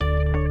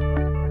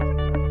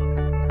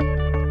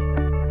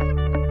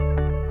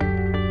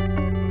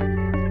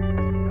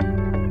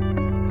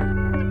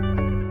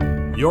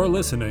You're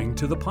listening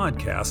to the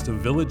podcast of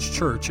Village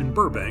Church in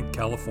Burbank,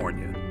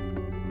 California.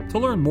 To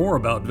learn more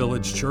about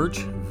Village Church,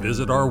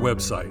 visit our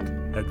website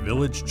at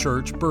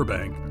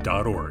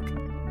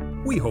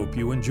villagechurchburbank.org. We hope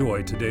you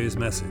enjoy today's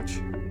message.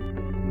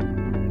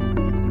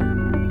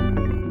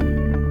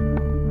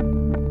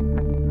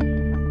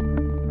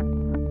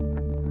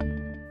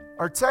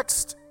 Our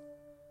text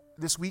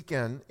this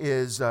weekend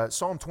is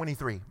Psalm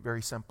 23,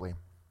 very simply.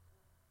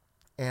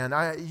 And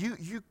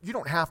you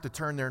don't have to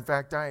turn there. In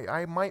fact,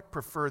 I might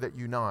prefer that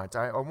you not.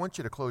 I want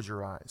you to close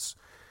your eyes.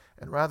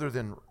 And rather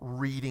than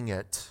reading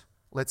it,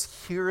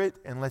 let's hear it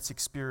and let's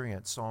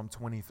experience Psalm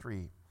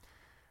 23.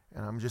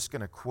 And I'm just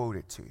going to quote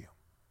it to you.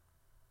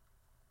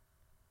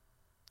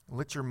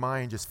 Let your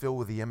mind just fill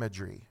with the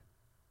imagery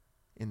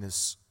in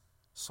this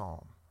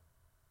psalm.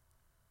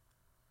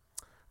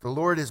 The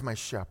Lord is my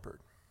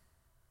shepherd.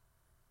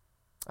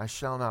 I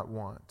shall not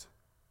want.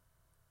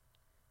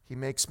 He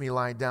makes me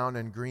lie down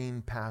in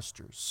green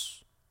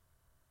pastures.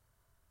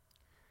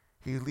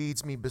 He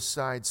leads me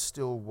beside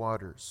still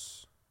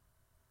waters.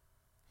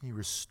 He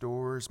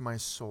restores my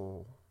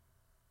soul.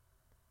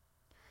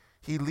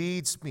 He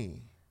leads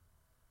me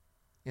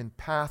in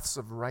paths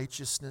of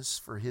righteousness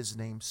for His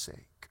name's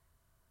sake.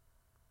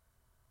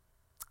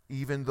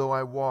 Even though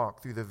I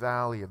walk through the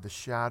valley of the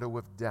shadow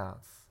of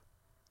death,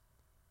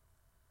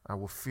 I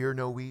will fear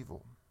no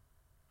evil,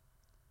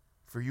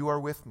 for you are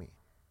with me.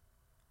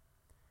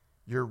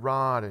 Your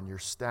rod and your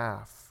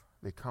staff,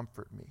 they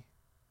comfort me.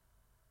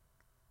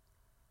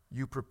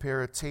 You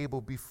prepare a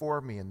table before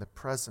me in the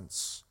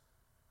presence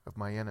of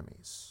my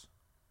enemies.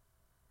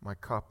 My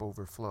cup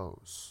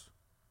overflows.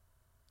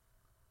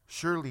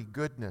 Surely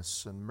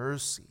goodness and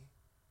mercy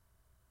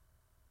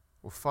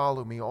will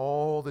follow me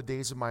all the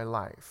days of my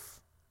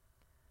life,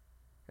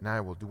 and I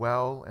will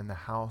dwell in the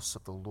house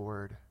of the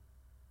Lord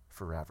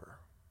forever.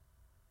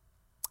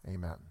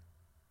 Amen.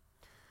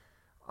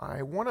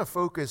 I want to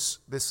focus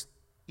this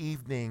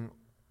evening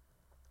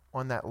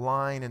on that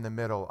line in the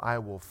middle, I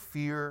will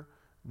fear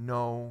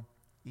no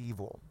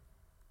evil.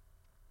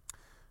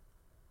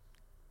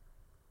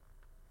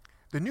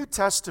 The New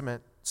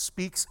Testament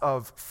speaks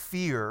of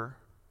fear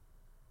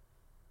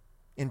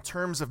in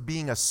terms of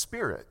being a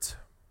spirit.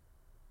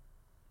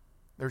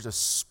 There's a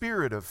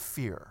spirit of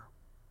fear.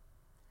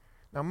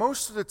 Now,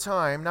 most of the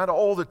time, not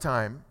all the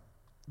time,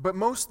 but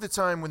most of the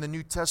time when the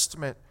New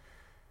Testament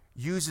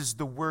uses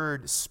the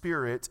word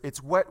spirit,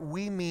 it's what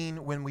we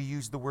mean when we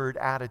use the word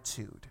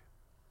attitude.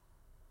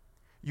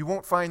 You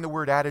won't find the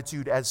word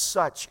attitude as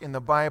such in the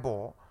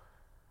Bible,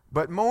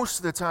 but most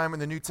of the time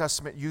when the New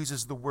Testament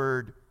uses the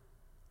word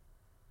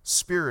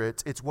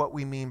spirit, it's what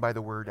we mean by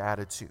the word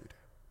attitude.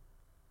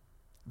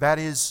 That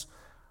is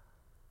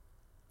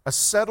a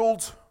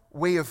settled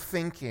way of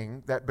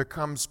thinking that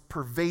becomes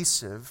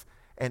pervasive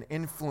and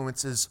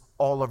influences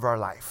all of our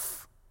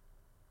life.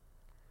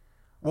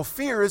 Well,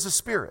 fear is a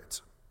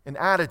spirit. An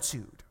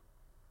attitude,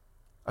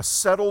 a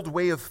settled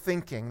way of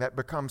thinking that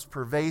becomes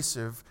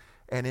pervasive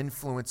and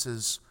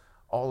influences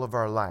all of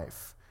our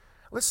life.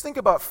 Let's think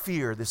about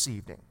fear this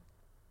evening.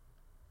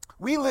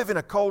 We live in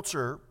a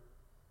culture,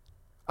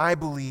 I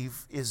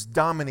believe, is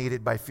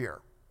dominated by fear.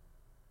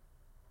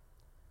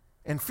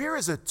 And fear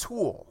is a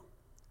tool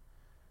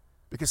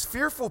because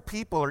fearful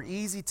people are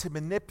easy to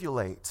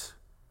manipulate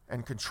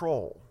and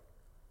control.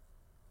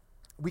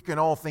 We can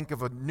all think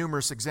of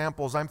numerous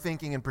examples. I'm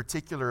thinking in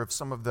particular of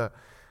some of the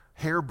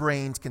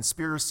harebrained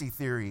conspiracy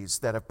theories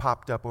that have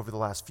popped up over the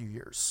last few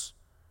years.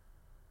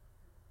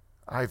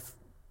 I've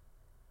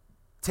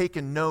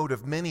taken note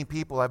of many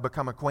people I've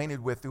become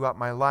acquainted with throughout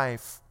my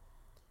life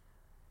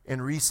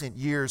in recent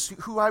years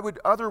who I would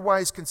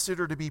otherwise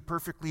consider to be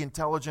perfectly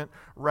intelligent,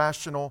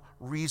 rational,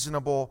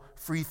 reasonable,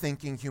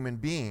 free-thinking human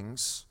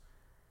beings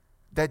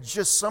that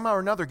just somehow or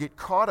another get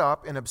caught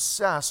up and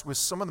obsessed with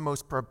some of the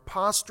most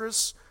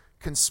preposterous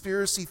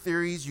conspiracy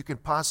theories you can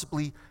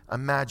possibly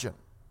imagine.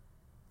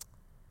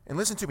 And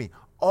listen to me,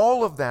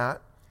 all of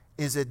that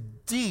is a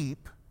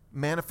deep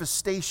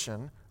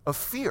manifestation of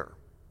fear.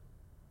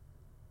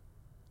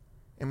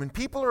 And when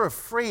people are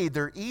afraid,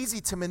 they're easy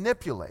to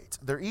manipulate.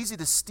 They're easy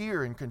to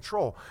steer and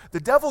control.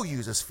 The devil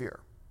uses fear.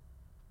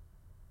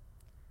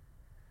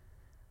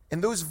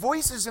 And those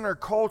voices in our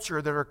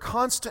culture that are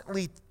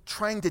constantly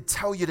trying to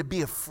tell you to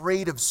be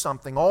afraid of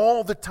something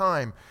all the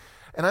time.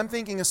 And I'm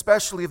thinking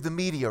especially of the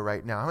media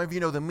right now. How many of you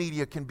know the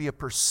media can be a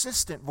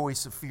persistent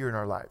voice of fear in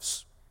our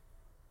lives?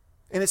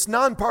 And it's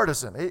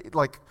nonpartisan.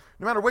 No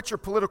matter what your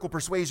political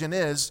persuasion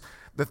is,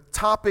 the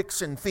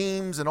topics and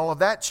themes and all of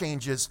that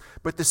changes,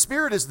 but the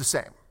spirit is the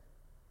same.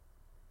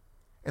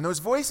 And those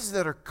voices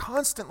that are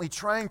constantly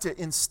trying to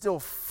instill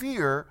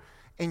fear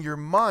in your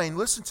mind,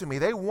 listen to me,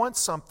 they want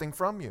something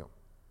from you.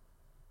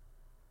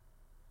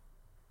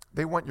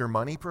 They want your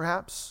money,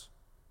 perhaps.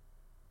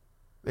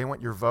 They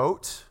want your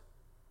vote.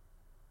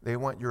 They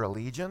want your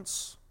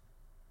allegiance.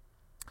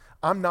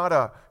 I'm not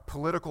a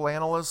political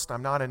analyst.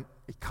 I'm not an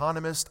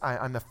economist.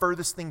 I'm the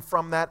furthest thing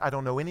from that. I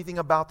don't know anything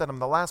about that. I'm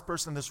the last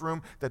person in this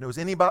room that knows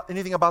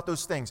anything about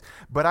those things.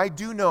 But I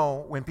do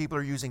know when people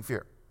are using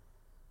fear.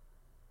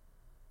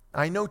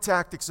 I know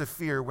tactics of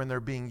fear when they're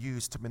being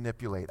used to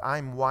manipulate.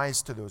 I'm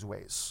wise to those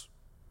ways.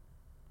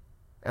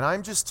 And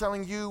I'm just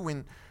telling you,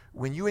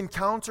 when you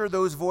encounter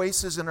those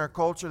voices in our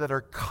culture that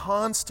are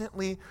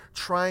constantly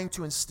trying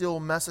to instill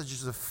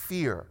messages of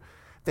fear,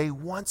 they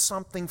want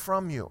something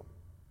from you.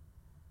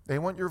 They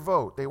want your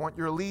vote. They want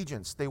your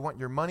allegiance. They want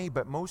your money.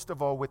 But most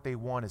of all, what they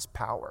want is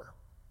power.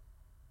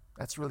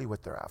 That's really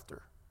what they're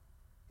after,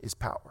 is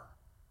power.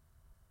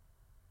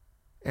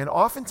 And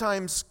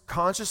oftentimes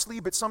consciously,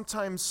 but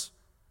sometimes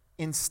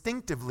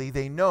instinctively,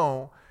 they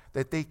know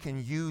that they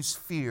can use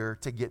fear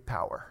to get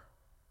power.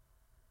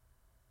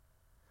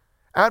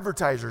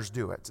 Advertisers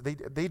do it.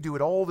 They do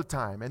it all the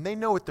time, and they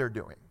know what they're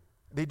doing.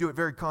 They do it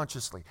very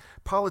consciously.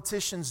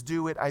 Politicians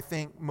do it, I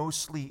think,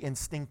 mostly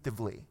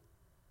instinctively.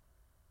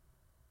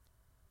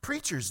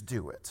 Preachers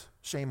do it.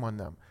 Shame on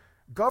them.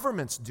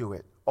 Governments do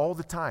it all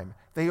the time.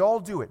 They all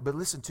do it, but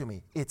listen to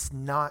me. It's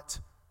not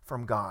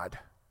from God.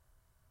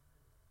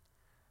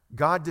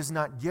 God does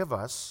not give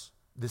us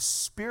the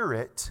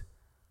spirit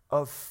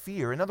of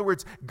fear. In other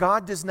words,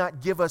 God does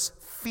not give us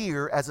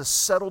fear as a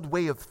settled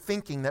way of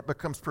thinking that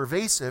becomes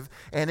pervasive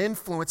and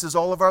influences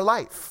all of our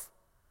life.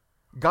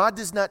 God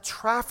does not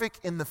traffic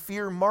in the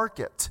fear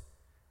market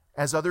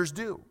as others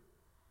do.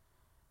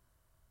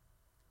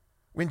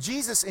 When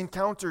Jesus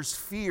encounters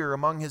fear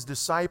among his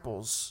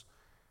disciples,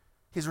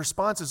 his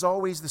response is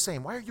always the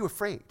same. Why are you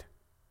afraid?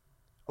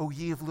 O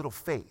ye of little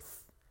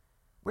faith.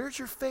 Where's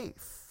your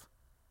faith?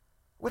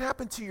 What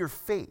happened to your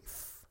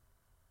faith?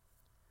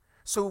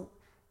 So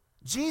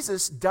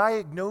Jesus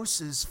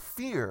diagnoses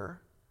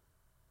fear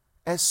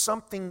as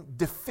something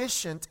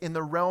deficient in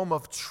the realm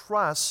of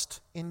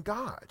trust in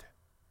God.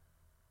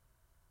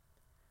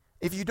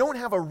 If you don't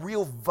have a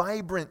real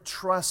vibrant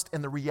trust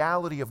in the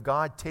reality of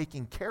God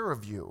taking care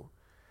of you,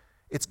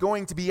 it's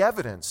going to be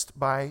evidenced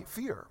by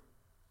fear.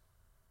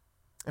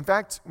 In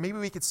fact, maybe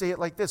we could say it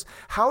like this.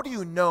 How do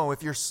you know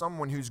if you're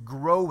someone who's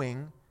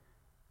growing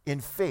in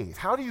faith?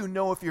 How do you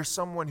know if you're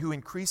someone who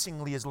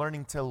increasingly is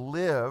learning to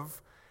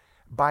live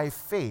by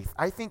faith?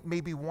 I think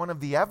maybe one of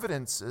the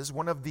evidences,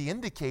 one of the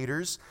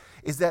indicators,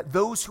 is that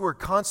those who are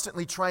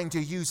constantly trying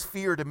to use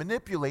fear to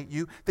manipulate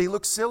you, they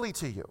look silly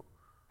to you.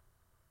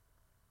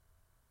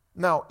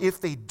 Now, if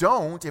they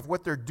don't, if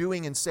what they're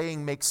doing and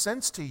saying makes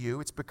sense to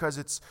you, it's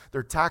because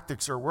their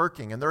tactics are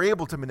working and they're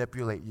able to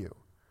manipulate you.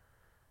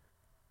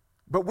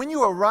 But when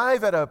you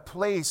arrive at a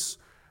place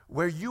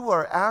where you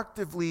are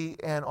actively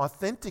and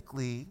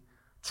authentically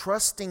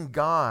trusting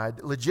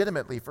God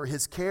legitimately for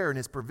his care and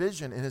his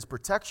provision and his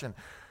protection,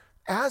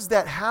 as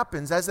that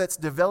happens, as that's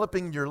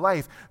developing in your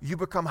life, you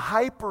become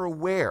hyper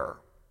aware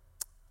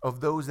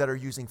of those that are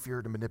using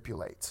fear to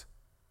manipulate.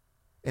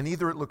 And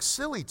either it looks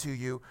silly to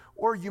you,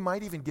 or you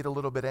might even get a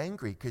little bit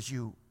angry because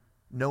you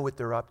know what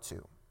they're up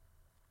to.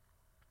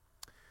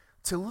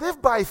 To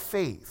live by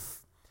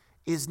faith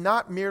is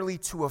not merely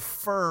to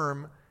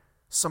affirm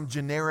some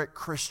generic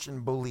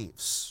Christian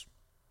beliefs.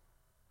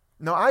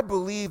 Now, I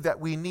believe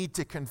that we need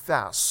to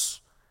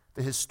confess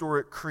the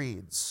historic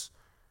creeds,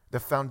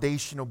 the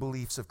foundational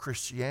beliefs of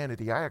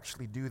Christianity. I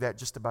actually do that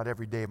just about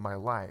every day of my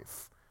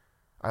life.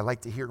 I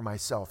like to hear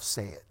myself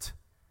say it.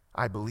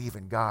 I believe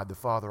in God, the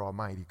Father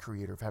Almighty,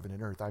 creator of heaven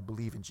and earth. I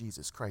believe in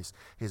Jesus Christ,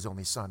 his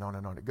only Son, on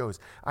and on it goes.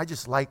 I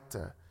just like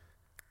to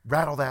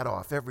rattle that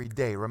off every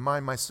day,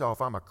 remind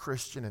myself I'm a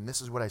Christian and this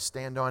is what I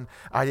stand on.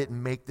 I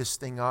didn't make this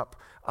thing up.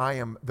 I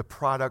am the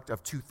product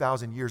of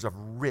 2,000 years of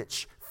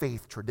rich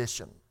faith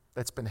tradition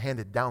that's been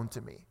handed down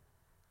to me.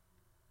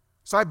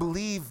 So I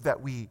believe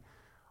that we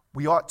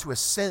ought to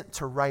assent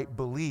to right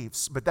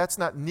beliefs, but that's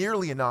not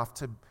nearly enough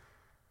to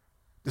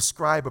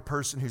describe a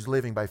person who's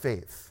living by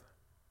faith.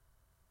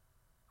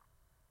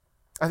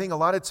 I think a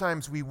lot of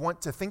times we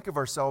want to think of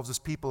ourselves as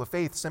people of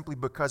faith simply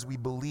because we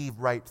believe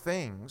right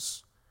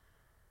things.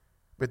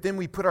 But then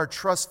we put our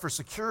trust for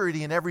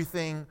security in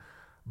everything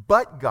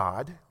but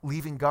God,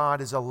 leaving God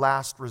as a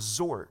last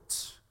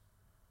resort.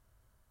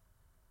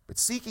 But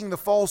seeking the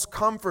false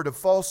comfort of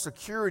false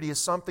security is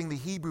something the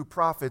Hebrew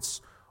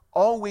prophets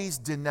always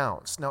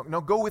denounce. Now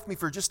go with me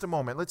for just a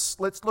moment.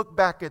 Let's look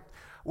back at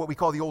what we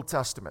call the Old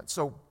Testament.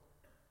 So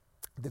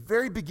at the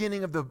very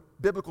beginning of the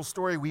biblical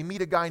story, we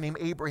meet a guy named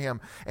Abraham,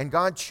 and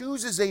God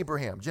chooses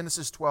Abraham,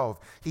 Genesis 12.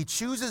 He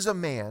chooses a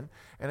man,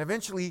 and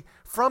eventually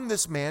from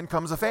this man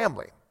comes a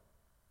family.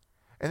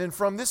 And then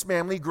from this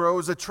family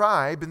grows a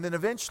tribe, and then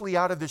eventually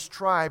out of this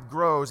tribe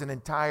grows an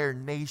entire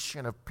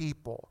nation of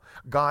people,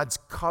 God's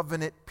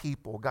covenant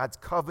people, God's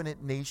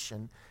covenant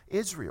nation,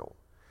 Israel.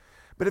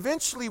 But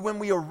eventually when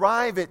we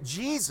arrive at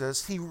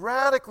Jesus, he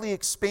radically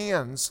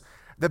expands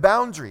the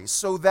boundaries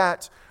so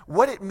that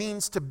what it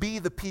means to be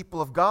the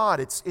people of God,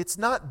 it's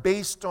not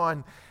based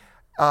on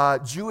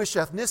Jewish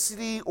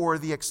ethnicity or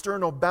the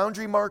external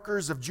boundary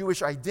markers of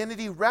Jewish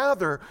identity.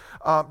 Rather,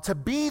 to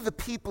be the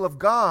people of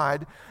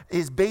God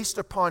is based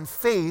upon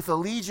faith,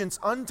 allegiance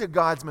unto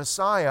God's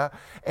Messiah,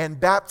 and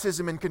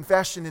baptism and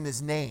confession in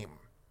his name.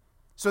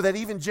 So that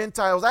even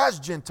Gentiles, as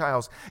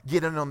Gentiles,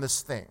 get in on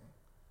this thing.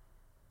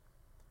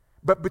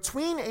 But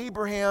between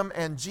Abraham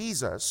and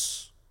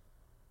Jesus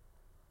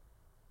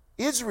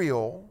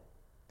Israel,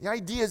 the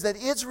idea is that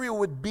Israel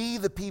would be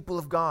the people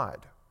of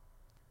God.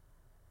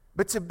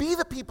 But to be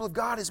the people of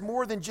God is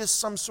more than just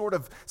some sort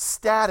of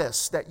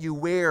status that you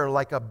wear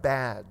like a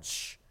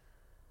badge.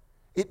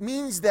 It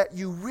means that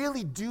you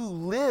really do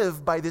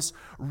live by this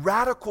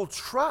radical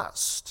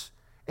trust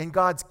in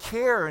God's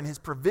care and His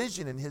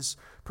provision and His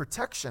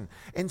protection.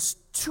 And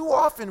too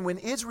often when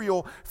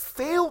Israel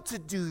failed to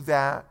do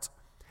that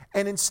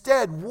and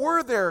instead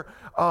wore their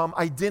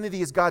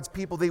identity as God's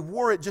people, they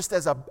wore it just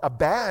as a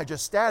badge, a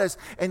status,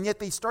 and yet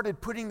they started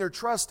putting their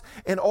trust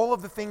in all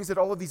of the things that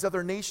all of these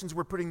other nations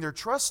were putting their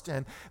trust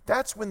in.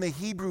 That's when the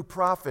Hebrew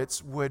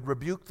prophets would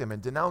rebuke them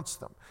and denounce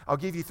them. I'll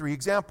give you 3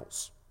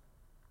 examples.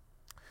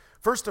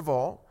 First of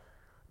all,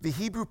 the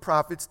Hebrew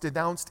prophets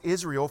denounced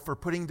Israel for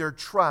putting their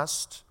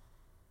trust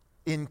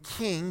in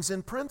kings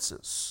and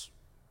princes.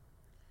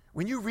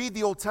 When you read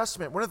the Old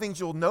Testament, one of the things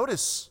you'll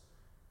notice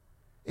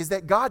is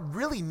that God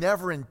really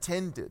never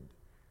intended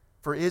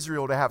for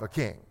Israel to have a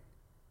king.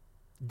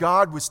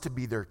 God was to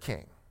be their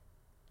king.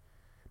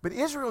 But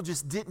Israel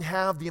just didn't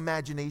have the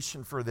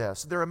imagination for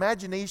this. Their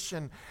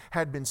imagination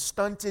had been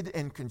stunted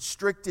and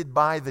constricted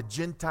by the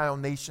Gentile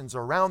nations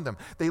around them.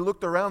 They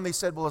looked around, they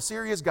said, well,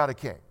 Assyria's got a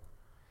king.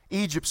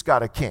 Egypt's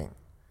got a king.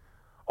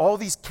 All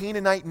these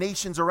Canaanite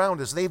nations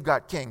around us, they've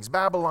got kings.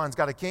 Babylon's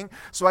got a king,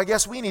 so I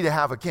guess we need to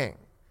have a king.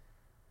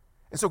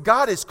 And so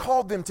God has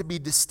called them to be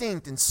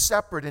distinct and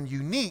separate and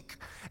unique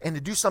and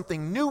to do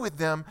something new with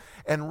them,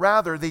 and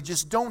rather they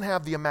just don't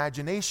have the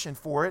imagination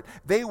for it.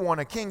 They want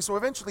a king. So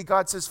eventually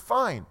God says,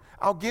 fine,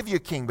 I'll give you a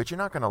king, but you're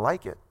not going to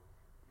like it.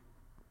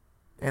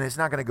 And it's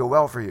not going to go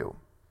well for you.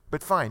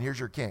 But fine, here's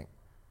your king.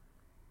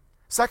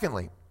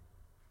 Secondly,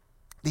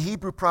 the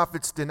Hebrew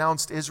prophets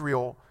denounced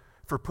Israel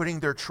for putting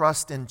their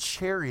trust in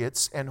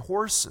chariots and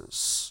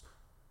horses,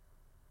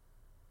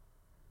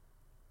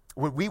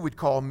 what we would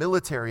call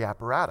military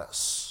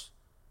apparatus.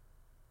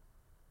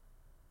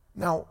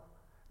 Now,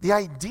 the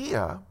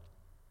idea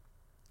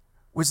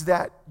was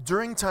that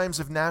during times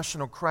of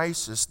national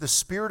crisis, the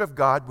Spirit of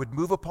God would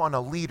move upon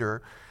a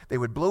leader. They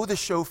would blow the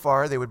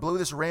shofar, they would blow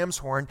this ram's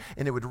horn,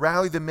 and it would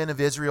rally the men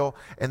of Israel,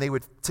 and they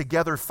would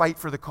together fight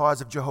for the cause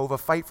of Jehovah,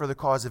 fight for the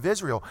cause of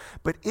Israel.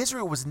 But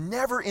Israel was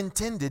never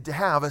intended to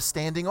have a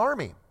standing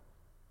army.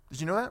 Did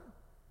you know that?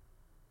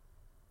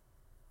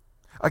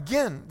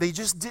 Again, they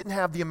just didn't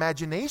have the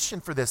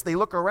imagination for this. They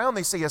look around,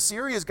 they say,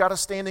 Assyria's got a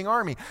standing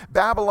army.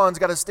 Babylon's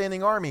got a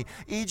standing army.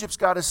 Egypt's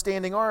got a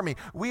standing army.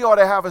 We ought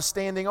to have a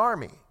standing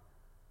army.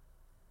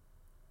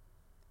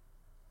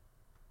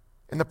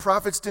 And the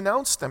prophets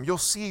denounced them. You'll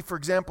see, for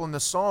example, in the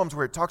Psalms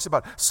where it talks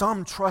about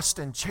some trust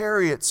in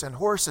chariots and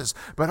horses,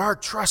 but our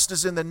trust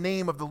is in the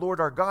name of the Lord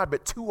our God.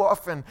 But too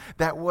often,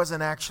 that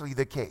wasn't actually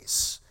the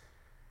case.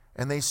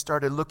 And they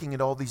started looking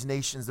at all these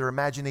nations. Their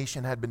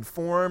imagination had been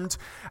formed.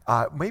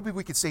 Maybe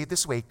we could say it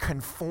this way,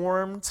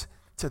 conformed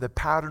to the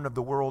pattern of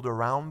the world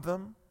around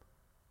them.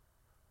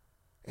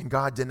 And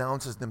God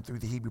denounces them through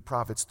the Hebrew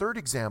prophets. Third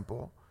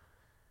example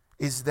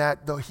is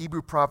that the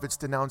Hebrew prophets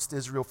denounced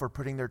Israel for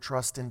putting their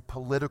trust in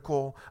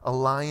political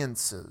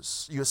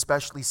alliances. You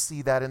especially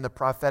see that in the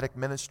prophetic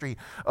ministry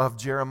of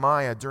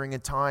Jeremiah during a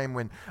time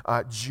when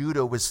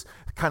Judah was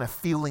kind of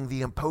feeling the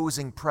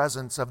imposing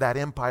presence of that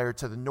empire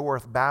to the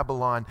north,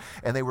 Babylon,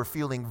 and they were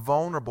feeling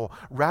vulnerable.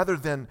 Rather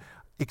than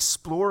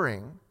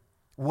exploring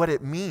what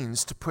it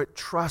means to put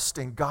trust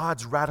in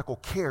God's radical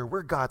care.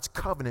 We're God's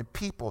covenant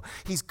people.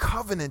 He's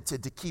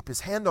covenanted to keep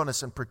His hand on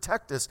us and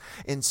protect us.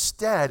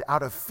 Instead,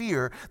 out of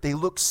fear, they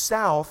look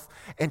south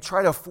and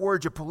try to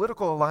forge a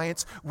political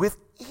alliance with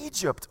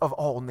Egypt of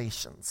all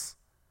nations.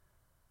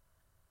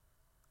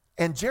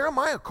 And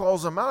Jeremiah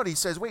calls them out. He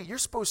says, wait, you're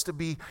supposed to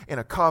be in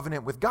a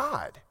covenant with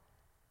God.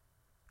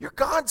 You're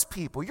God's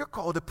people. You're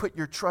called to put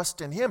your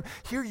trust in Him.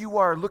 Here you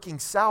are looking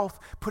south,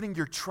 putting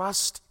your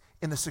trust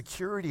in the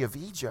security of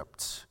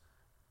Egypt.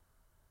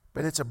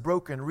 But it's a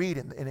broken reed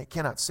and it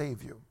cannot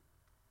save you.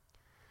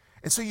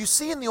 And so you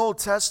see in the Old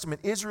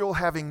Testament, Israel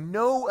having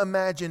no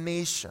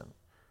imagination,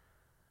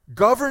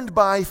 governed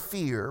by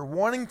fear,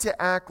 wanting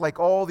to act like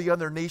all the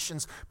other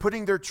nations,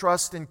 putting their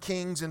trust in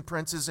kings and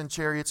princes and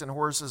chariots and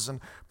horses and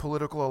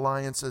political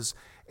alliances,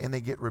 and they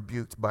get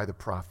rebuked by the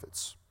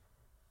prophets.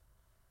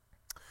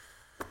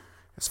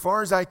 As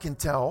far as I can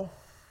tell,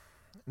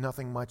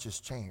 nothing much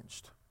has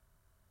changed.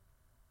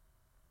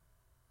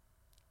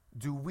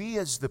 Do we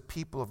as the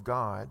people of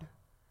God,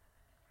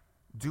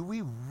 do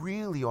we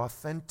really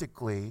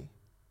authentically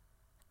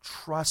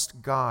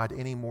trust God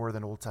any more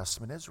than Old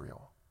Testament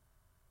Israel?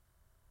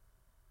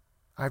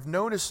 I've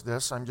noticed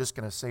this, I'm just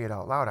going to say it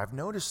out loud, I've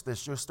noticed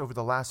this just over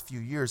the last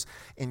few years,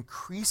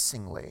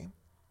 increasingly.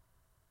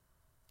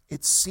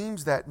 It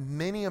seems that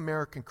many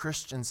American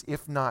Christians,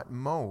 if not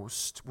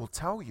most, will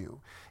tell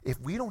you,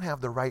 if we don't have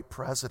the right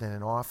president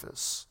in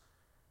office,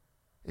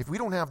 if we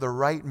don't have the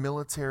right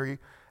military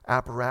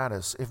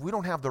apparatus, if we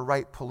don't have the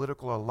right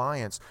political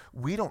alliance,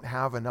 we don't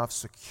have enough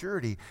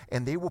security,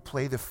 and they will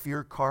play the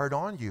fear card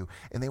on you.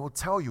 And they will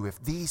tell you,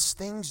 if these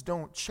things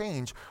don't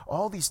change,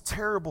 all these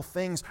terrible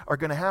things are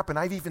going to happen.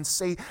 I've even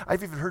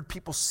heard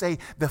people say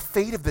the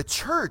fate of the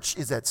church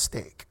is at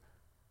stake.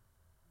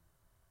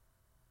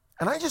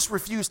 And I just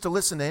refuse to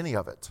listen to any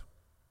of it.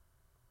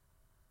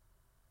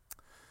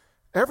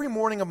 Every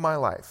morning of my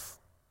life,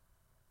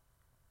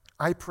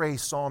 I pray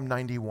Psalm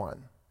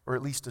 91, or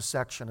at least a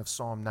section of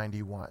Psalm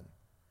 91.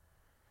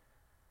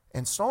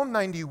 And Psalm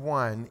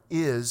 91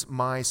 is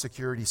my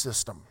security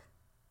system.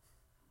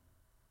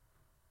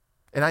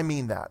 And I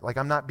mean that. Like,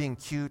 I'm not being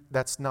cute.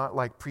 That's not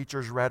like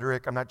preacher's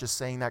rhetoric. I'm not just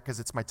saying that because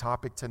it's my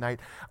topic tonight.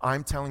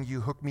 I'm telling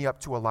you, hook me up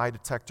to a lie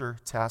detector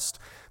test.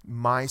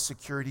 My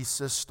security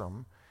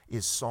system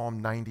is Psalm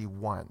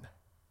 91.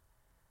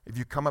 If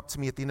you come up to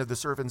me at the end of the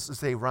service and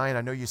say, Ryan,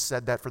 I know you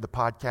said that for the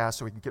podcast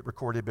so we can get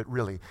recorded, but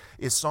really,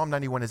 is Psalm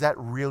 91, is that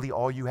really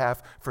all you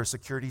have for a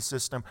security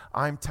system?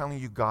 I'm telling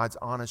you God's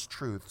honest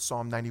truth.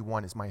 Psalm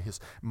 91 is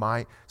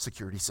my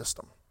security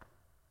system.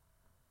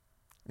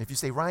 And if you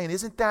say, Ryan,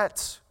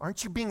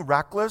 aren't you being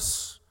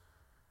reckless?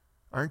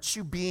 Aren't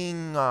you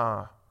being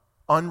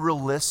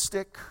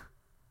unrealistic?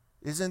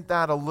 Isn't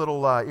that a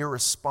little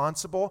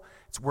irresponsible?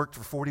 It's worked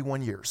for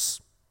 41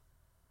 years.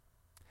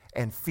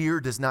 And fear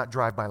does not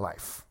drive my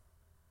life.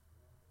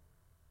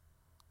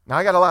 Now,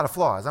 I got a lot of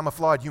flaws. I'm a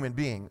flawed human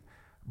being.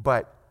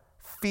 But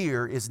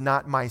fear is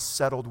not my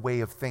settled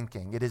way of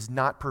thinking. It is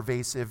not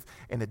pervasive,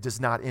 and it does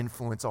not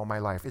influence all my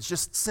life. It's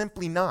just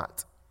simply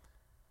not.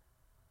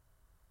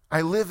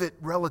 I live at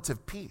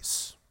relative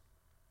peace.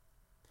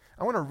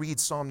 I want to read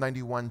Psalm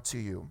 91 to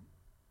you.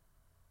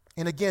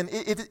 And again,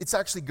 it's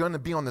actually going to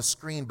be on the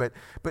screen, but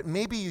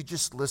maybe you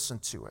just listen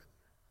to it.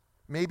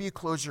 Maybe you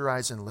close your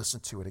eyes and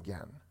listen to it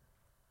again.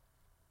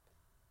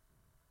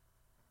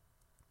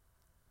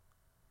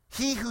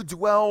 He who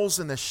dwells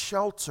in the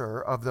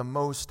shelter of the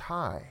Most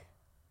High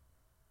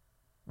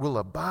will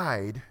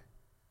abide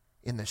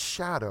in the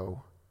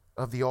shadow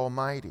of the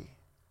Almighty.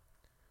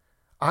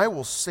 I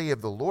will say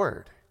of the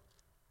Lord,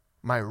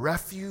 my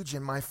refuge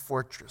and my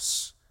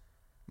fortress,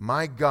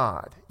 my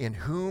God, in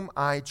whom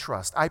I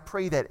trust. I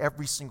pray that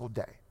every single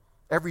day.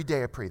 Every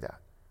day I pray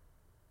that.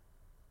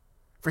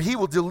 For he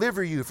will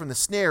deliver you from the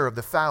snare of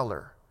the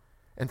fowler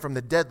and from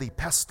the deadly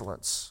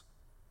pestilence.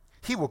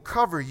 He will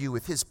cover you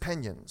with his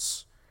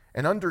pinions,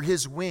 and under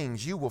his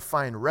wings you will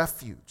find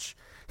refuge.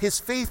 His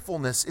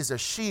faithfulness is a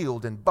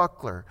shield and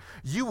buckler.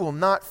 You will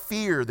not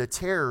fear the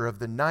terror of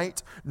the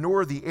night,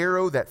 nor the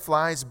arrow that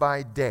flies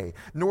by day,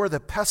 nor the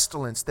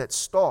pestilence that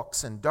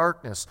stalks in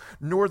darkness,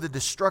 nor the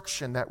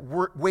destruction that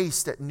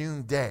wastes at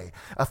noonday.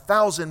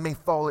 1,000 may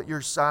fall at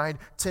your side,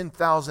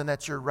 10,000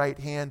 at your right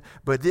hand,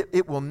 but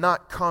it will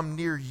not come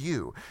near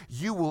you.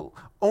 You will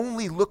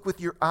only look with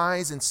your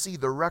eyes and see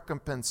the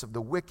recompense of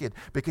the wicked,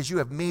 because you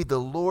have made the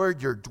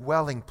Lord your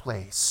dwelling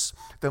place,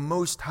 the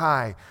Most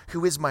High,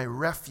 who is my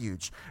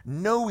refuge.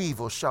 No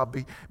evil shall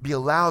be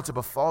allowed to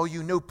befall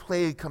you, no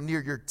plague come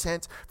near your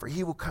tent, for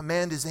he will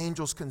command his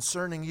angels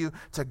concerning you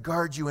to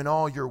guard you in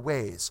all your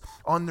ways.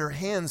 On their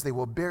hands they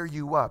will bear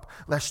you up,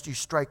 lest you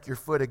strike your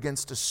foot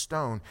against a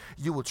stone.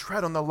 You will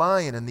tread on the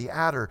lion and the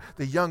adder,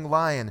 the young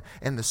lion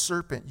and the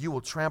serpent you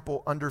will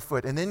trample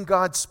underfoot. And then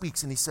God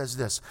speaks and he says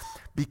this,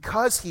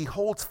 because he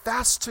holds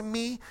fast to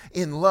me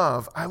in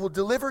love, I will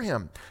deliver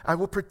him. I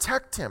will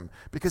protect him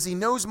because he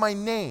knows my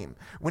name.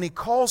 When he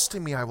calls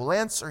to me, I will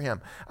answer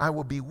him. I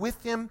will be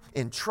with him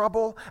in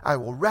trouble. I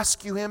will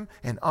rescue him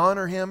and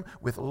honor him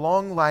with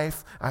long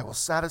life. I will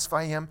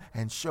satisfy him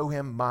and show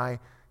him my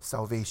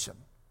salvation.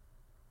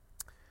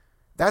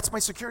 That's my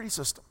security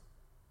system.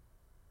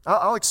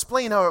 I'll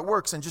explain how it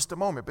works in just a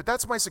moment, but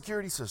that's my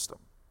security system.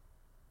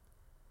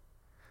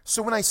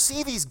 So when I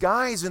see these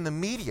guys in the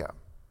media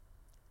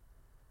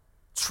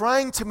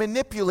trying to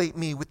manipulate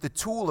me with the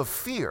tool of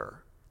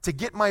fear to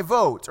get my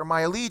vote or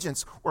my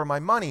allegiance or my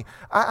money,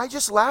 I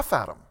just laugh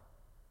at them.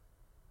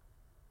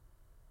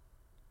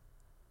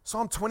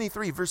 Psalm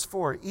 23, verse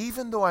 4,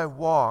 even though I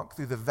walk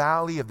through the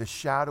valley of the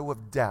shadow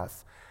of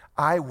death,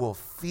 I will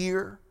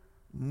fear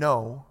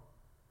no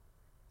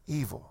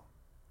evil.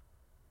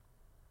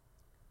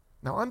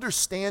 Now,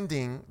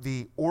 understanding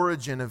the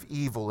origin of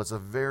evil is a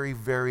very,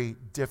 very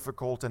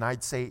difficult and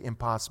I'd say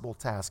impossible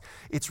task.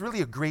 It's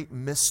really a great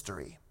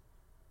mystery.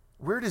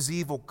 Where does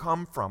evil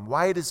come from?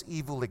 Why does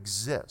evil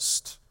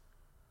exist?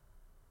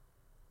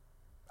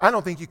 I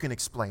don't think you can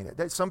explain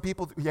it. Some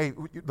people,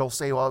 they'll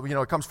say, well,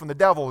 it comes from the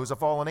devil who's a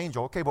fallen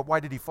angel. Okay, but why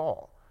did he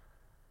fall?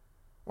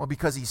 Well,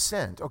 because he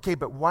sinned. Okay,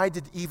 but why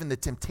did even the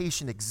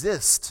temptation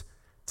exist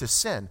to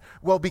sin?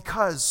 Well,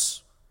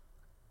 because,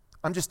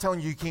 I'm just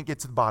telling you, you can't get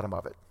to the bottom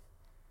of it.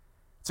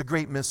 It's a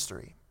great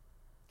mystery.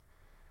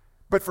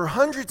 But for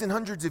hundreds and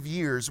hundreds of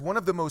years, one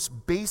of the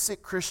most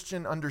basic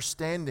Christian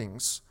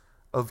understandings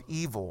of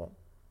evil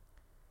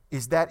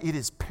is that it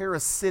is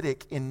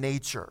parasitic in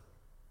nature.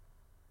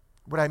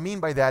 What I mean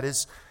by that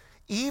is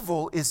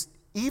evil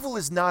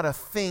is not a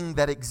thing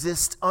that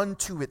exists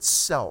unto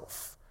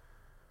itself.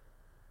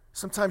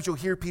 Sometimes you'll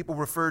hear people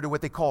refer to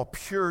what they call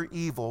pure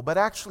evil, but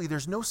actually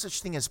there's no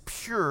such thing as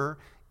pure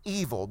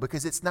evil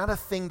because it's not a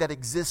thing that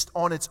exists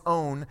on its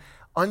own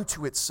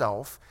unto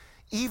itself.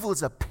 Evil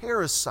is a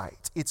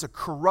parasite. It's a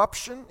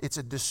corruption. It's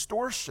a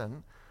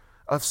distortion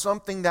of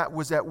something that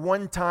was at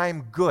one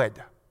time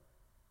good.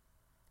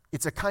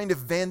 It's a kind of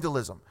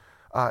vandalism.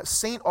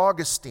 St.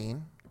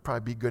 Augustine, it'd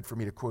probably be good for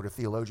me to quote a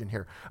theologian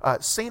here.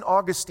 St.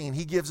 Augustine,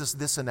 he gives us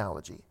this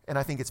analogy, and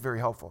I think it's very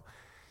helpful.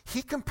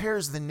 He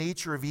compares the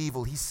nature of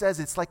evil. He says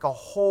it's like a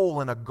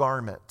hole in a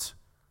garment.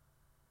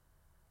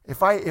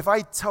 If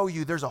I tell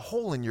you there's a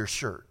hole in your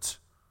shirt,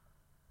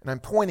 and I'm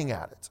pointing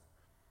at it,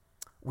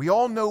 we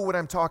all know what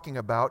I'm talking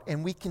about,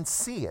 and we can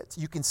see it.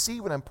 You can see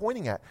what I'm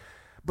pointing at.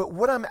 But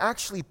what I'm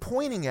actually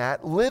pointing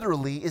at,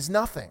 literally, is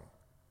nothing.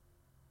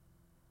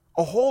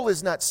 A hole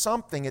is not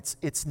something,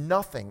 it's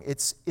nothing.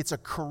 It's a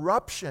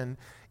corruption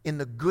in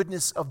the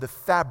goodness of the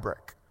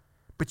fabric.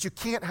 But you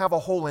can't have a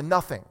hole in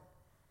nothing.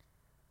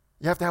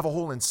 You have to have a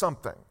hole in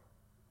something.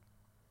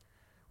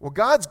 Well,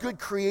 God's good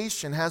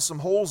creation has some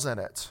holes in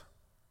it.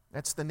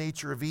 That's the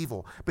nature of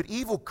evil. But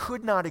evil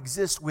could not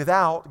exist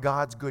without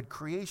God's good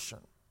creation.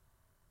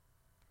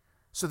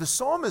 So the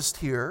psalmist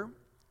here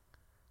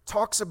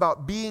talks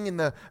about being in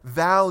the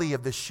valley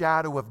of the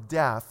shadow of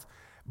death,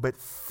 but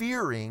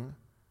fearing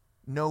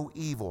no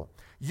evil.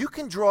 You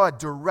can draw a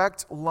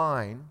direct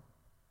line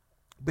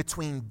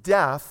between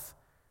death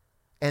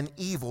and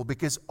evil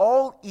because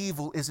all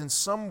evil is in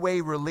some way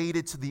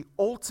related to the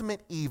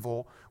ultimate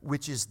evil,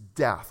 which is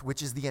death,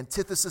 which is the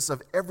antithesis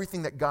of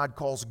everything that God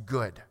calls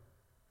good.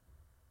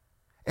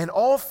 And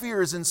all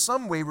fear is in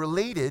some way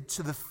related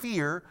to the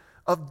fear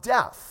of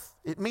death.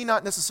 It may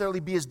not necessarily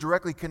be as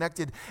directly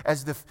connected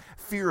as the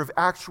fear of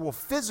actual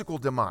physical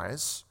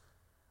demise,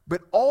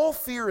 but all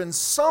fear in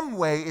some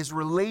way is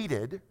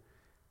related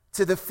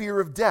to the fear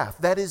of death.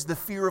 That is the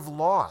fear of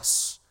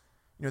loss.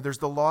 There's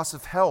the loss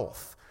of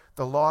health,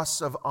 the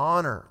loss of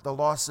honor, the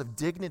loss of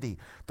dignity,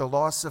 the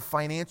loss of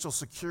financial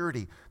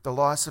security, the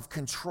loss of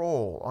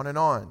control, on and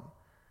on.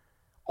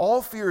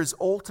 All fear is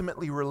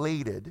ultimately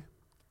related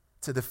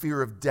to the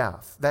fear of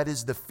death. That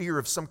is the fear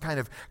of some kind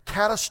of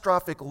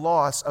catastrophic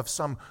loss of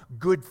some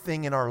good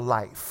thing in our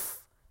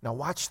life. Now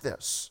watch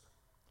this.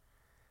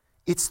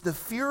 It's the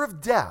fear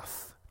of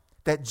death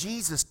that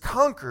Jesus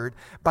conquered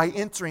by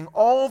entering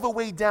all the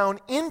way down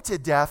into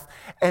death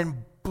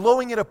and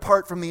blowing it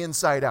apart from the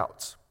inside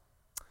out.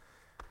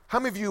 How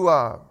many of you,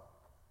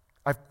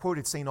 I've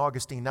quoted St.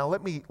 Augustine. Now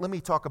let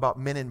me talk about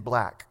Men in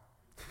Black.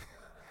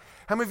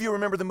 How many of you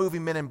remember the movie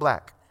Men in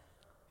Black?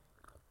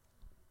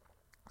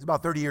 It's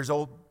about 30 years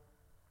old.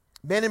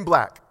 Men in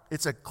Black.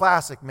 It's a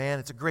classic, man.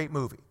 It's a great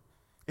movie.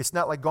 It's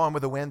not like Gone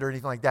with the Wind or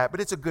anything like that,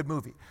 but it's a good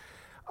movie.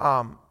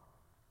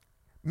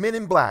 Men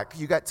in Black.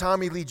 You got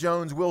Tommy Lee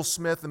Jones, Will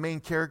Smith, the main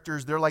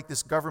characters. They're like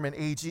this government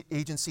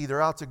agency.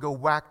 They're out to go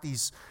whack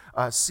these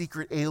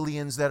secret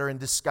aliens that are in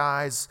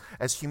disguise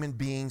as human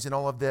beings and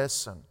all of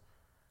this. And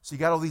so you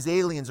got all these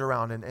aliens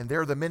around, and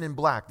they're the Men in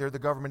Black. They're the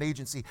government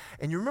agency.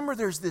 And you remember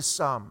there's this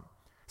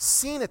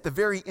scene at the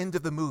very end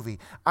of the movie.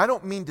 I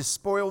don't mean to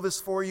spoil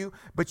this for you,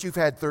 but you've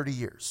had 30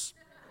 years.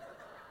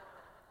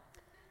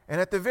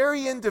 And at the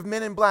very end of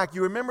Men in Black,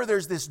 you remember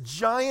there's this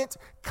giant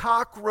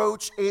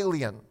cockroach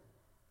alien.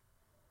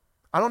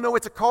 I don't know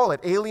what to call it,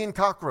 alien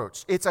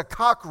cockroach. It's a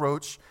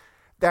cockroach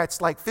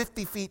that's like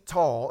 50 feet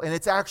tall, and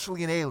it's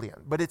actually an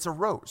alien, but it's a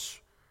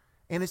roach.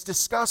 And it's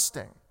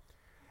disgusting.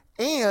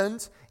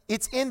 And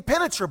it's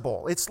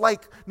impenetrable. It's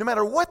like no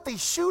matter what they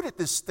shoot at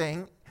this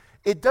thing,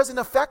 it doesn't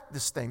affect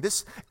this thing.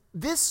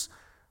 This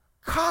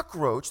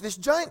cockroach, this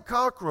giant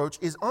cockroach,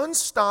 is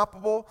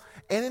unstoppable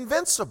and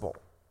invincible.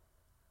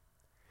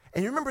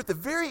 And you remember at the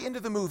very end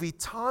of the movie,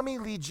 Tommy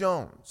Lee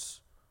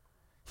Jones,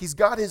 he's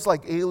got his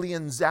like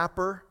alien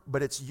zapper,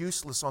 but it's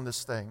useless on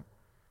this thing.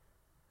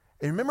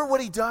 And remember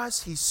what he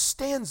does? He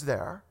stands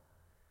there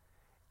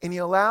and he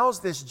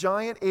allows this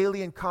giant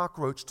alien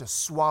cockroach to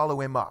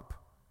swallow him up.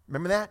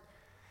 Remember that?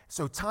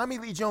 So Tommy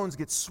Lee Jones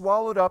gets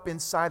swallowed up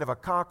inside of a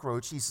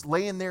cockroach. He's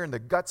laying there in the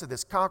guts of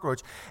this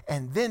cockroach.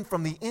 And then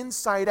from the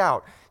inside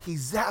out, he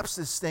zaps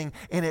this thing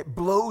and it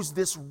blows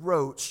this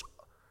roach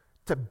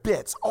to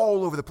bits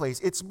all over the place.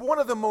 It's one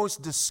of the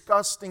most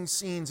disgusting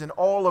scenes in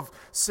all of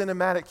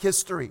cinematic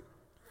history.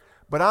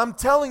 But I'm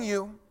telling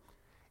you,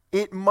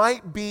 it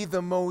might be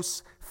the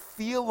most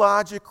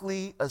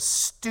theologically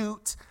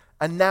astute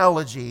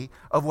analogy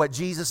of what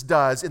Jesus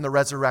does in the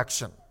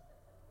resurrection.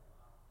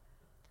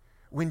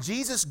 When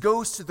Jesus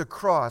goes to the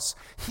cross,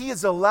 he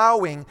is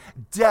allowing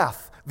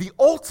death, the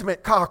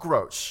ultimate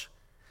cockroach,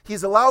 he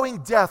is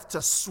allowing death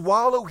to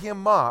swallow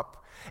him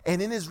up,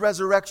 and in his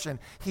resurrection,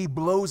 he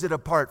blows it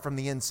apart from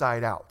the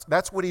inside out.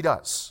 That's what he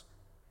does.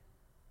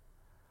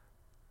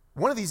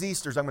 One of these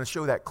Easters, I'm going to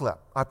show that clip.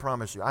 I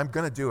promise you. I'm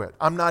going to do it.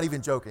 I'm not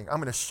even joking. I'm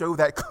going to show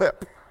that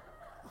clip.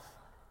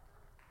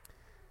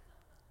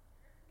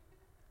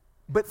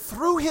 But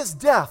through his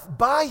death,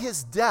 by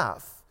his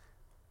death,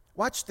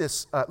 watch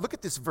this. Look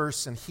at this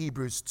verse in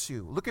Hebrews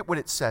 2. Look at what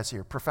it says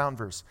here. Profound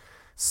verse.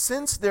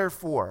 Since,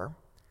 therefore,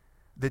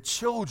 the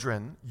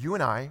children, you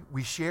and I,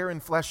 we share in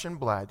flesh and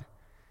blood.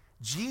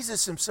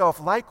 Jesus himself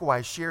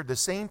likewise shared the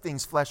same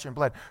things, flesh and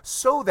blood,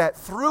 so that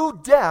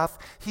through death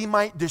he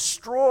might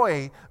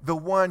destroy the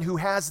one who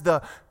has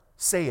the,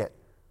 say it,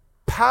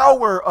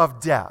 power of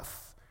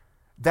death.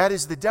 That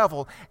is the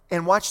devil.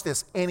 And watch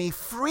this. And he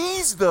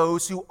frees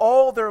those who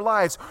all their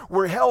lives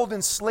were held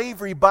in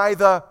slavery by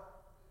the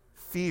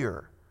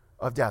fear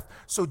of death.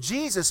 So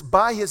Jesus,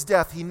 by his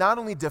death, he not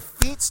only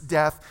defeats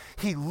death,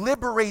 he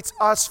liberates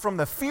us from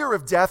the fear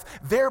of death.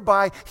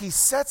 Thereby, he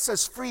sets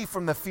us free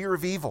from the fear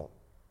of evil.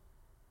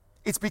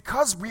 It's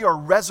because we are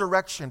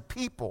resurrection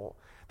people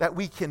that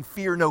we can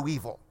fear no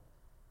evil.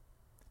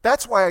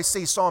 That's why I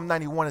say Psalm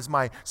 91 is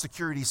my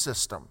security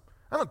system.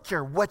 I don't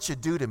care what you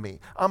do to me.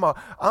 I'm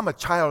a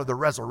child of the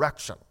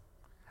resurrection.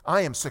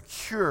 I am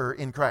secure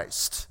in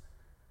Christ.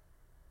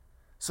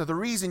 So the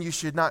reason you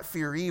should not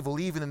fear evil,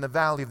 even in the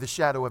valley of the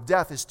shadow of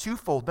death, is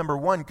twofold. Number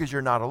one, because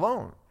you're not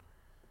alone.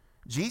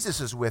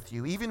 Jesus is with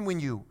you, even when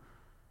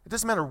it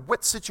doesn't matter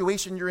what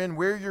situation you're in,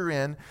 where you're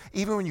in,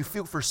 even when you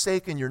feel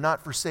forsaken, you're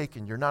not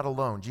forsaken. You're not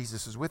alone.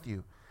 Jesus is with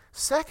you.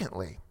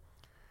 Secondly,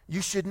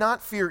 you should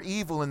not fear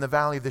evil in the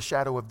valley of the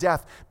shadow of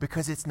death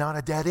because it's not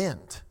a dead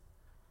end.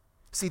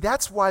 See,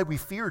 that's why we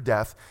fear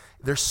death.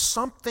 There's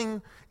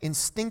something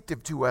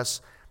instinctive to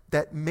us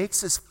that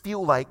makes us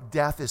feel like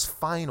death is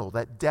final,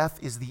 that death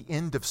is the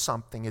end of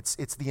something. It's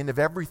the end of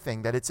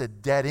everything, that it's a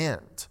dead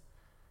end.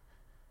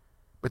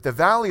 But the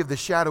valley of the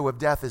shadow of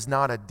death is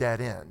not a dead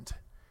end.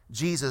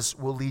 Jesus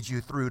will lead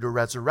you through to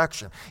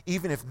resurrection.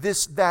 Even if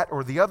this, that,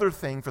 or the other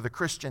thing for the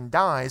Christian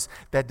dies,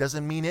 that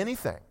doesn't mean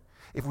anything.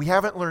 If we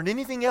haven't learned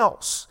anything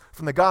else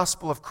from the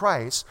gospel of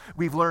Christ,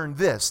 we've learned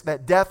this,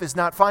 that death is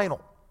not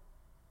final.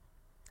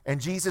 And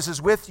Jesus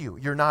is with you.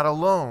 You're not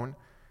alone.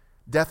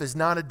 Death is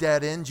not a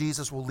dead end.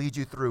 Jesus will lead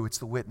you through. It's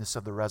the witness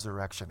of the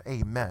resurrection.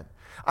 Amen.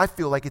 I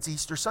feel like it's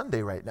Easter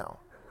Sunday right now.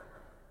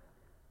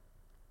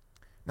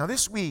 Now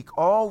this week,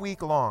 all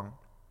week long,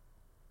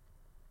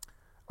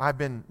 I've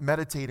been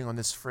meditating on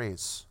this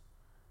phrase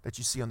that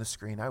you see on the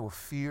screen. I will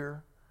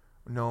fear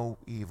no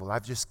evil.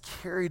 I've just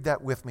carried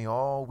that with me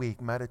all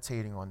week,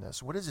 meditating on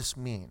this. What does this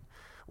mean?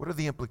 What are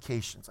the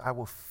implications? I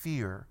will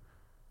fear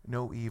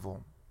no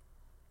evil.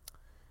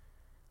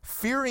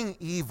 Fearing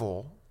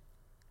evil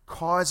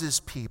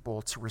causes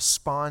people to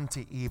respond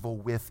to evil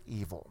with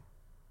evil.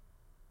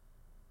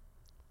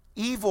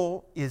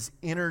 Evil is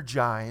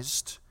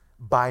energized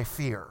by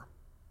fear.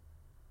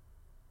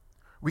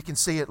 We can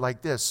say it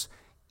like this: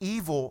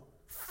 evil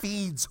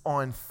feeds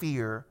on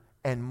fear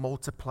and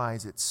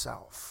multiplies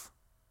itself.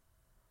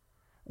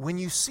 When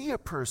you see a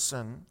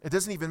person, it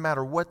doesn't even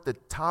matter what the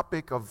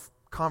topic of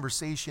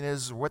conversation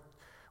is, what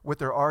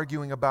they're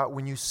arguing about.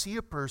 When you see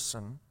a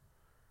person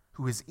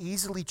who is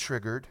easily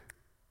triggered,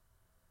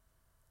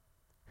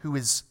 who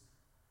is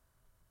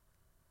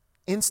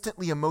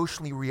instantly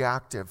emotionally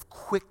reactive,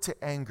 quick to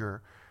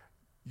anger,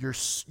 you're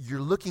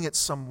looking at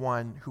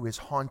someone who is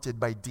haunted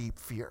by deep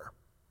fear.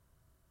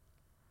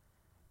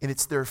 And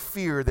it's their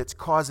fear that's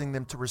causing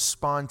them to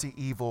respond to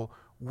evil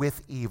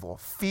with evil.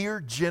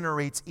 Fear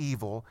generates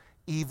evil.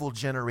 Evil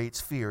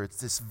generates fear. It's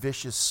this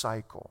vicious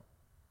cycle.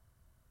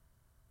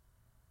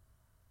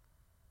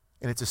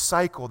 And it's a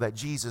cycle that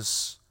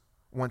Jesus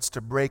wants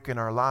to break in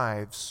our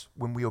lives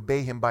when we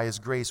obey him by his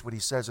grace, what he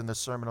says in the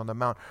Sermon on the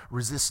Mount: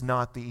 resist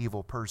not the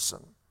evil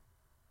person.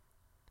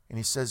 And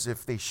he says,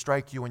 if they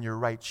strike you on your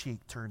right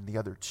cheek, turn the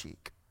other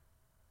cheek.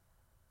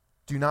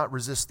 Do not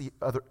resist the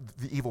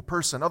evil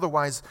person.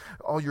 Otherwise,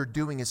 all you're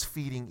doing is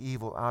feeding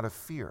evil out of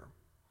fear.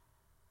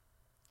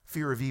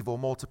 Fear of evil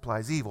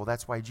multiplies evil.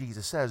 That's why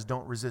Jesus says,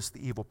 don't resist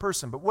the evil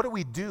person. But what do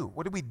we do?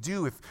 What do we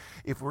do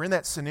if we're in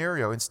that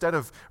scenario? Instead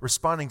of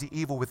responding to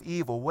evil with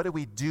evil, what do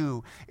we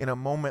do in a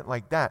moment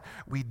like that?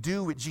 We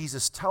do what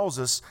Jesus tells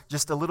us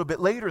just a little bit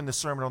later in the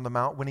Sermon on the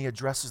Mount when he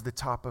addresses the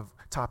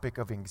topic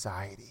of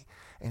anxiety.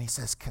 And he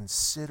says,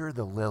 consider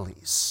the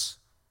lilies.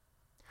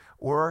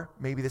 Or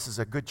maybe this is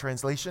a good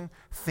translation,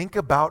 think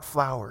about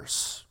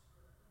flowers.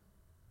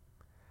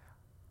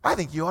 I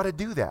think you ought to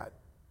do that.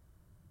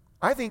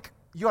 I think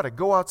you ought to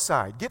go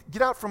outside.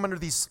 Get out from under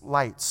these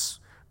lights.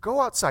 Go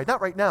outside.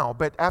 Not right now,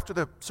 but after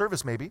the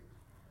service maybe.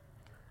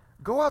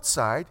 Go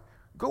outside.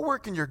 Go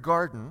work in your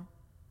garden.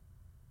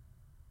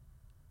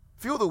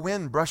 Feel the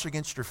wind brush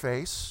against your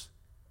face.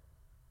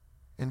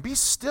 And be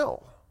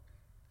still.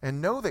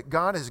 And know that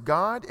God is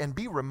God. And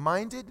be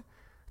reminded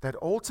that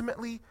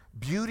ultimately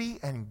beauty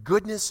and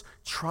goodness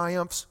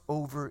triumphs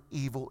over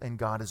evil and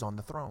God is on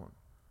the throne.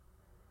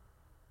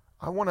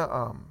 I want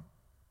to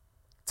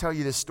tell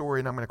you this story,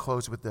 and I'm going to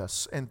close with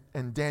this. And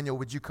Daniel,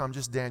 would you come?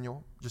 Just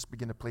Daniel. Just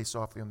begin to play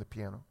softly on the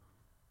piano.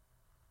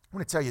 I'm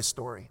going to tell you a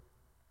story.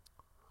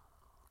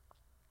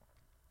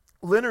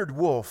 Leonard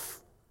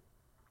Woolf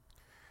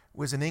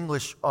was an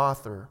English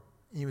author.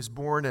 He was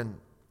born in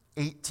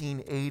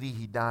 1880.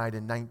 He died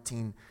in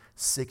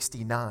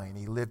 1969.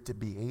 He lived to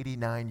be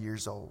 89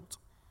 years old.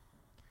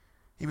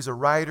 He was a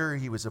writer.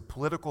 He was a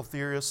political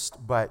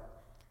theorist, but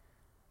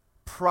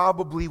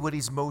probably what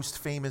he's most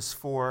famous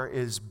for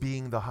is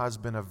being the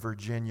husband of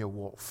Virginia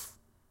Woolf.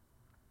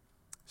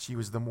 She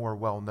was the more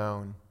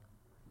well-known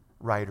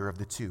writer of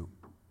the two.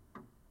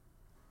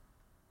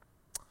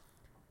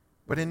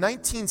 But in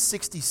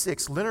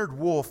 1966, Leonard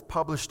Woolf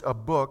published a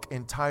book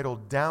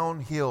entitled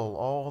Downhill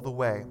All the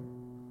Way.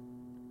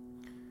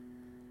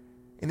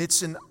 And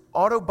it's an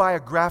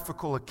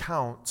autobiographical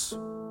account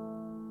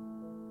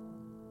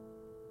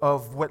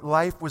of what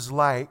life was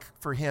like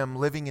for him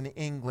living in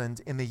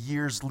England in the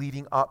years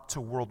leading up to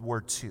World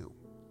War II.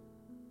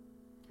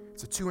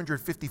 It's a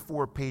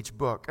 254-page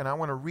book, and I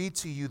want to read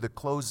to you the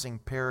closing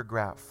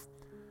paragraph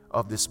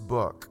of this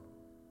book.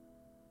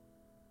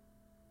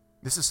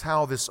 This is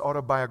how this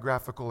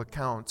autobiographical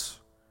account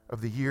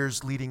of the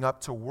years leading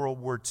up to World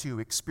War II,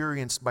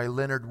 experienced by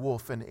Leonard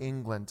Woolf in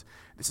England,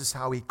 this is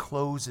how he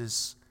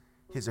closes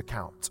his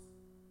account.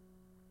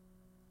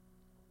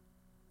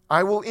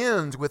 I will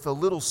end with a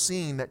little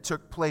scene that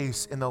took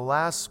place in the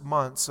last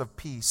months of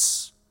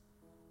peace.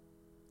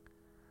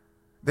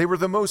 They were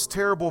the most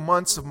terrible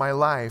months of my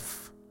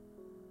life,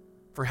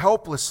 for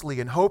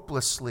helplessly and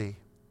hopelessly,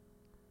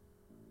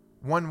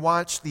 one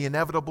watched the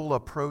inevitable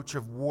approach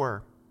of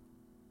war.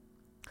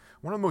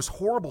 One of the most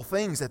horrible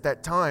things at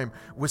that time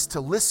was to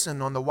listen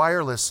on the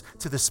wireless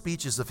to the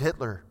speeches of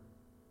Hitler,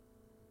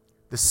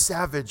 the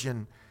savage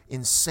and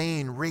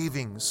insane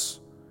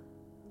ravings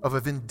of a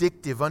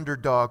vindictive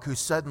underdog who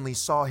suddenly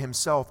saw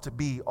himself to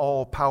be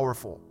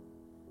all-powerful.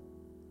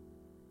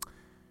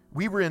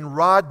 We were in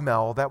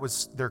Rodmell, that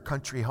was their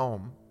country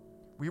home.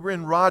 We were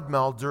in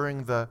Rodmell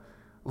during the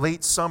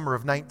late summer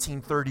of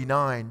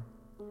 1939,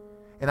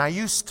 and I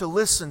used to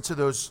listen to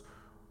those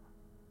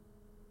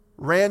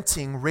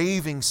ranting,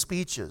 raving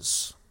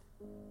speeches.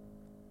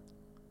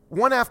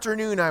 One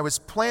afternoon, I was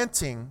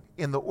planting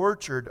in the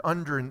orchard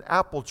under an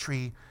apple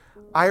tree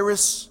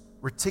Iris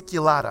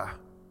reticulata,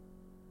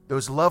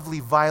 those lovely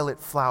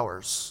violet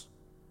flowers.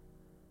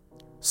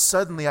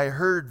 Suddenly, I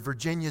heard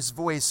Virginia's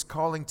voice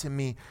calling to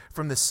me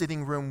from the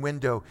sitting room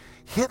window,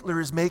 "Hitler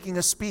is making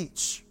a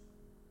speech."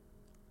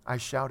 I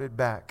shouted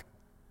back,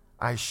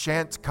 "I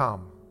shan't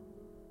come.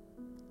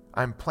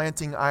 I'm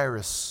planting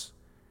iris,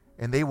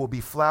 and they will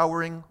be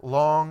flowering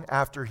long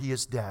after he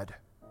is dead."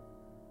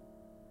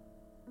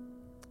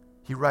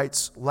 He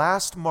writes,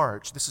 last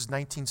March, this is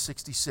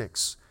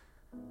 1966,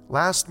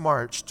 last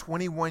March,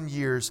 21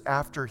 years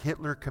after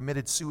Hitler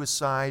committed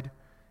suicide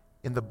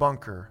in the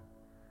bunker,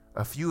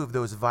 a few of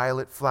those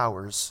violet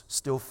flowers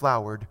still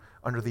flowered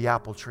under the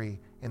apple tree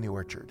in the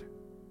orchard.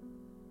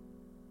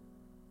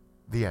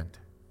 The end.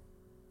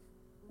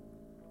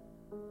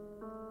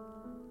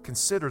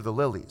 Consider the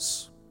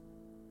lilies.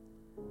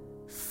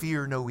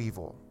 Fear no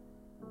evil.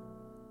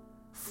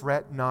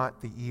 Fret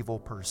not the evil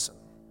person.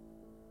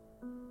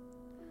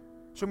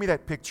 Show me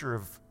that picture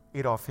of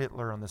Adolf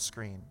Hitler on the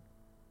screen.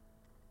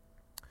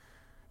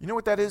 You know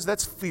what that is?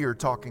 That's fear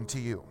talking to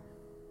you.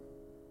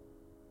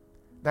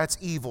 That's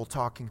evil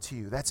talking to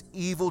you. That's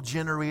evil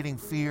generating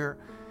fear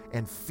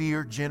and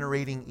fear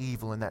generating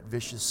evil in that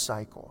vicious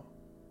cycle.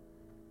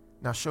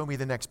 Now show me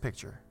the next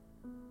picture.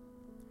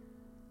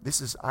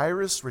 This is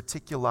Iris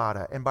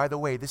reticulata. And by the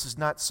way, this is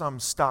not some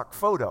stock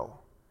photo.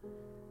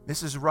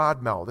 This is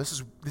Rodmell.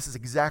 This is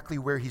exactly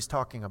where he's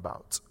talking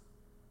about.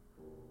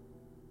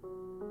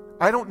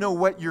 I don't know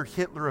what your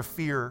Hitler of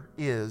fear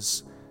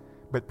is,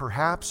 but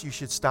perhaps you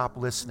should stop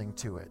listening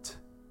to it.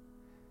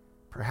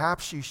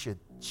 Perhaps you should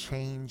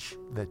change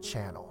the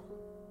channel.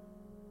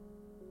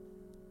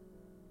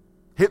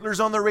 Hitler's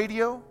on the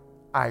radio?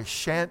 I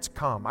shan't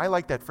come. I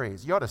like that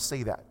phrase. You ought to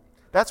say that.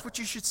 That's what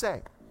you should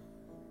say.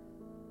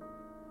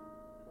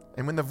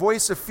 And when the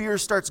voice of fear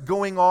starts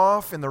going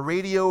off in the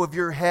radio of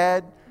your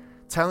head,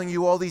 telling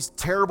you all these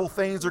terrible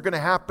things are going to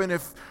happen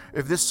if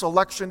this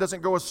election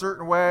doesn't go a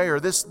certain way, or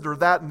this or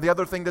that and the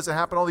other thing doesn't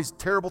happen, all these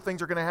terrible things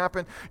are going to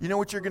happen, you know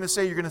what you're going to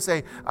say? You're going to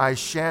say, I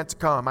shan't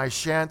come. I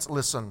shan't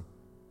listen.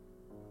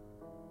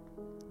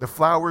 The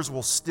flowers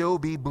will still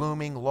be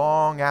blooming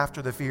long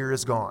after the fear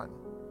is gone.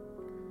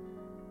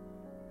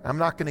 I'm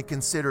not going to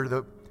consider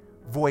the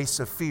voice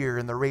of fear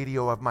in the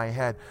radio of my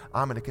head.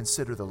 I'm going to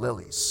consider the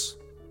lilies.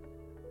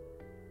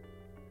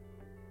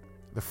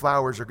 The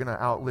flowers are going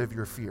to outlive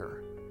your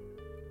fear.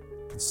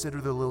 Consider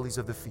the lilies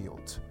of the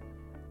field.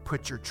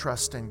 Put your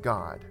trust in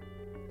God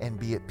and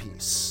be at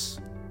peace.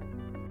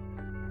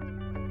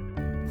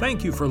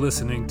 Thank you for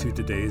listening to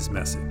today's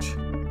message.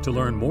 To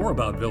learn more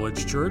about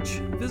Village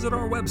Church, visit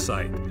our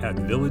website at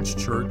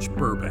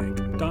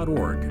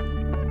villagechurchburbank.org.